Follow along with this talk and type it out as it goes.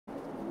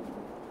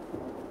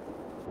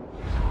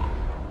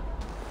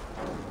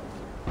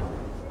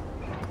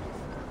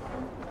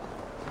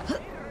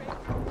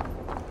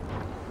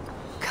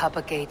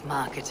Coppergate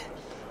Market.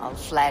 I'll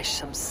flash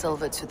some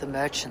silver to the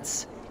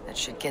merchants. That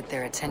should get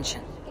their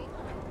attention.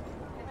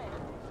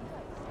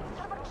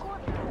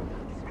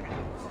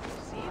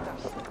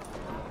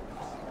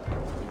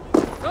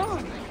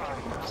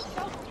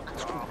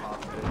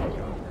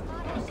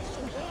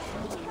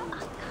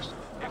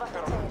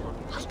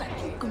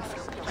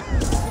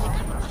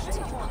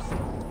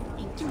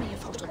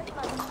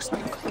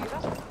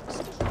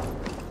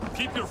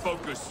 Keep your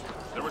focus.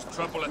 There was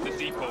trouble at the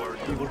depot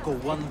earlier. We will go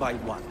one by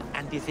one,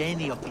 and if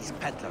any of these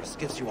peddlers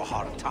gives you a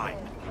hard time,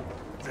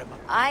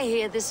 I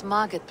hear this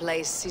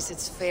marketplace sees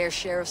its fair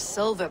share of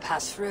silver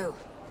pass through.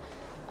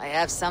 I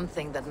have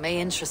something that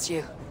may interest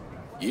you.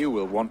 You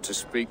will want to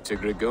speak to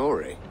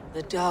Grigori.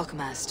 The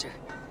Dogmaster.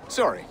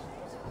 Sorry,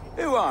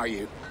 who are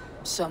you?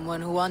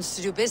 Someone who wants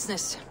to do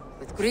business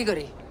with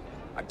Grigori.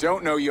 I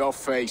don't know your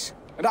face,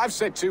 and I've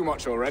said too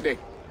much already.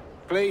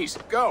 Please,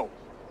 go.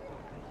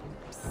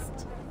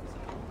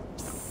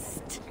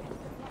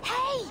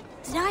 Hey!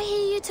 Did I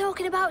hear you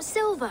talking about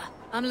silver?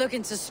 I'm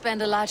looking to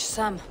spend a large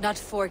sum, not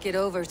fork it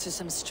over to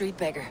some street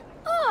beggar.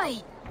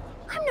 Oi!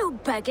 I'm no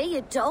beggar,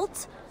 you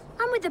dolt.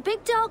 I'm with the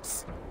big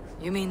dogs.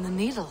 You mean the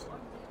needle?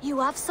 You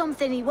have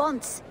something he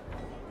wants.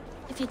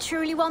 If you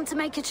truly want to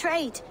make a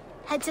trade,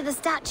 head to the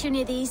statue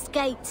near the east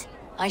gate.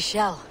 I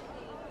shall.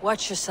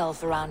 Watch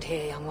yourself around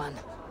here, young one.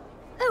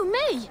 Oh,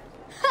 me?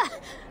 Ha!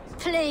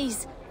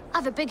 Please.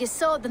 I've a bigger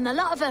sword than the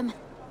lot of them.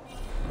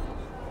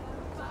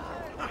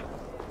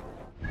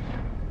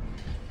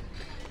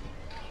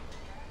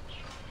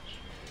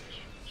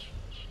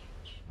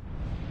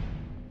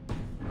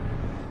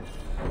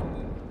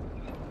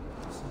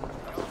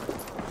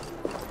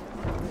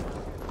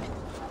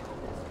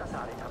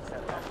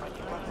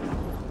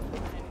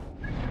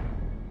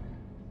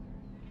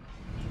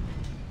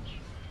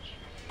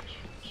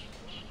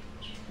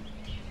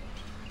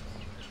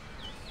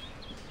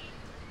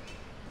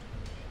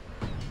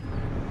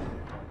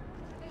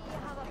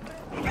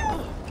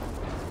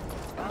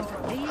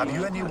 Have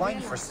you any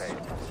wine for sale?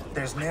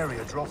 There's nary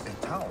a drop in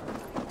town.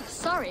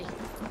 Sorry.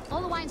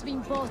 All the wine's been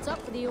bought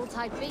up for the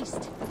Yuletide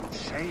feast.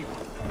 Shame.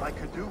 I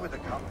could do with a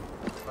cup,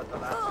 but the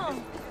last...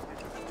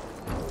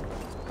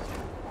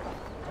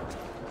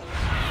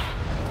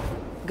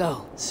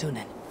 Go,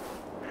 Sunan.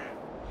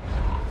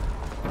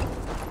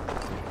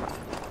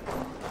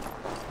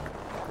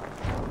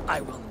 I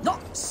will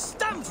not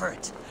stand for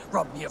it!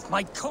 Rob me of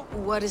my coat.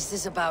 What is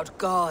this about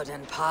God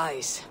and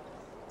pies?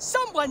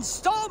 Someone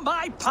stole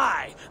my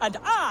pie, and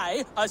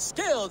I, a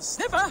skilled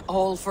sniffer...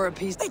 All for a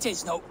piece. It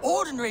is no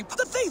ordinary...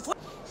 The thief...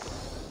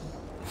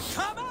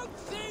 Come out,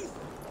 thief!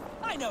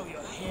 I know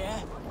you're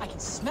here. I can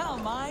smell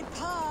my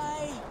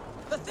pie.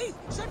 The thief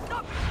should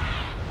not be...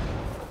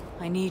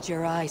 I need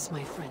your eyes,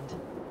 my friend.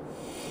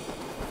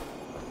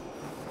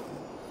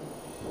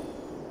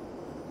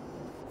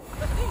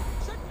 The thief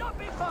should not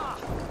be far.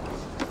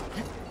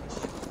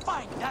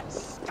 Find that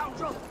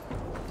scoundrel.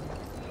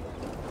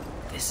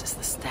 This is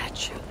the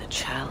statue the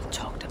child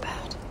talked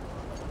about.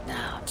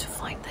 Now to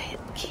find the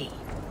hidden key.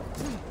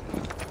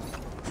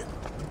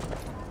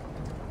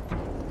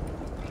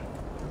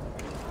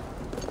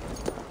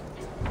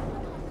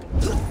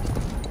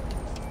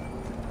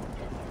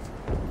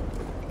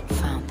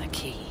 Found the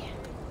key.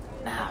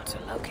 Now to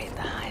locate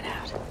the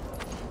hideout.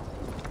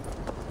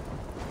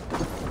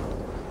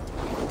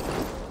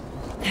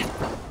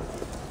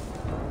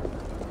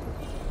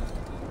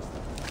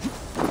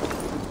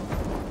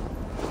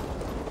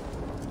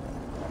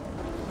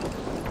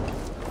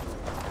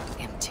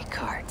 Empty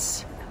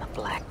carts and a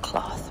black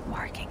cloth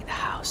marking the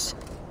house.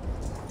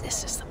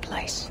 This is the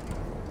place.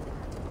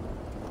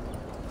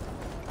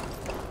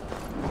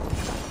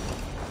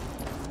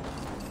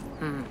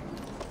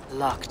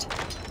 Locked.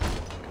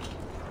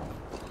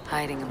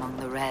 Hiding among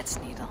the rat's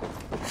needle.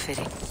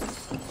 Fitting.